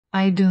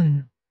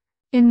Idun.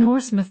 In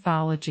Norse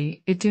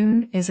mythology,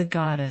 Idun is a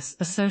goddess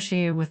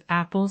associated with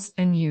apples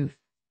and youth.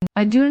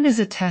 Idun is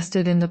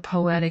attested in the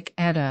Poetic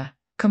Edda,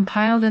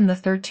 compiled in the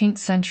 13th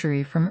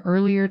century from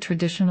earlier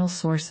traditional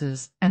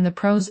sources, and the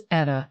Prose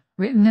Edda,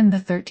 written in the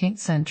 13th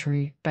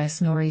century by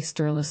Snorri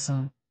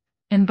Sturluson.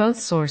 In both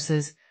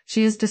sources,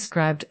 she is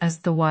described as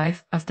the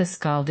wife of the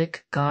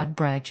skaldic god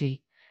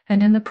Bragi,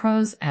 and in the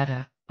Prose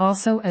Edda,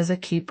 also as a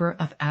keeper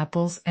of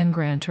apples and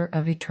granter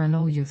of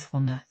eternal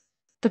youthfulness.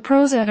 The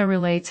Prose Edda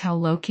relates how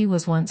Loki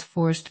was once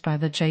forced by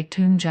the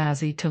Jotun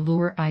Jazi to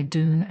lure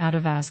Idun out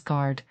of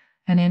Asgard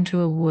and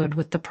into a wood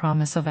with the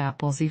promise of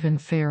apples even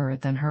fairer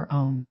than her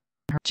own.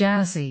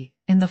 Jazi,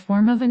 in the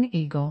form of an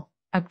eagle,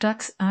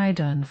 abducts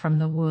Idun from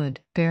the wood,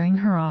 bearing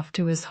her off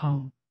to his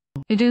home.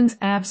 Idun's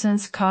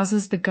absence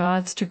causes the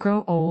gods to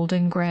grow old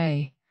and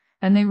gray,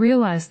 and they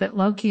realize that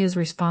Loki is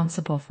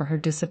responsible for her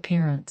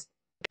disappearance.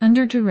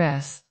 Under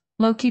duress,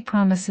 Loki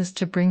promises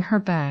to bring her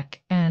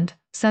back and,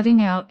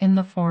 setting out in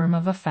the form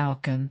of a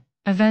falcon,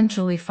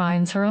 eventually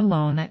finds her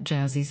alone at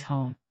Jazi's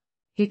home.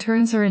 He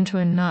turns her into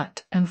a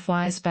nut and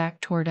flies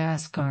back toward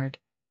Asgard.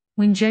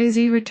 When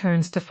Jazi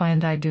returns to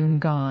find Idun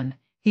gone,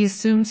 he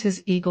assumes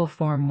his eagle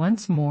form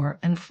once more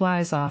and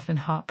flies off in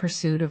hot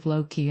pursuit of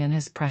Loki and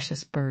his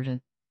precious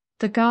burden.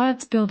 The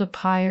gods build a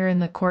pyre in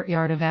the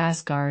courtyard of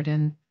Asgard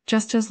and,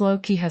 just as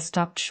Loki has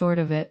stopped short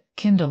of it,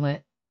 kindle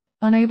it.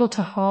 Unable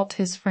to halt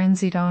his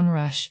frenzied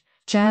onrush,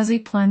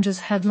 Jazi plunges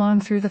headlong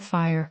through the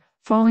fire,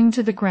 falling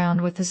to the ground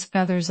with his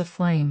feathers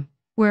aflame,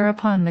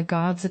 whereupon the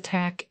gods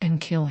attack and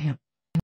kill him.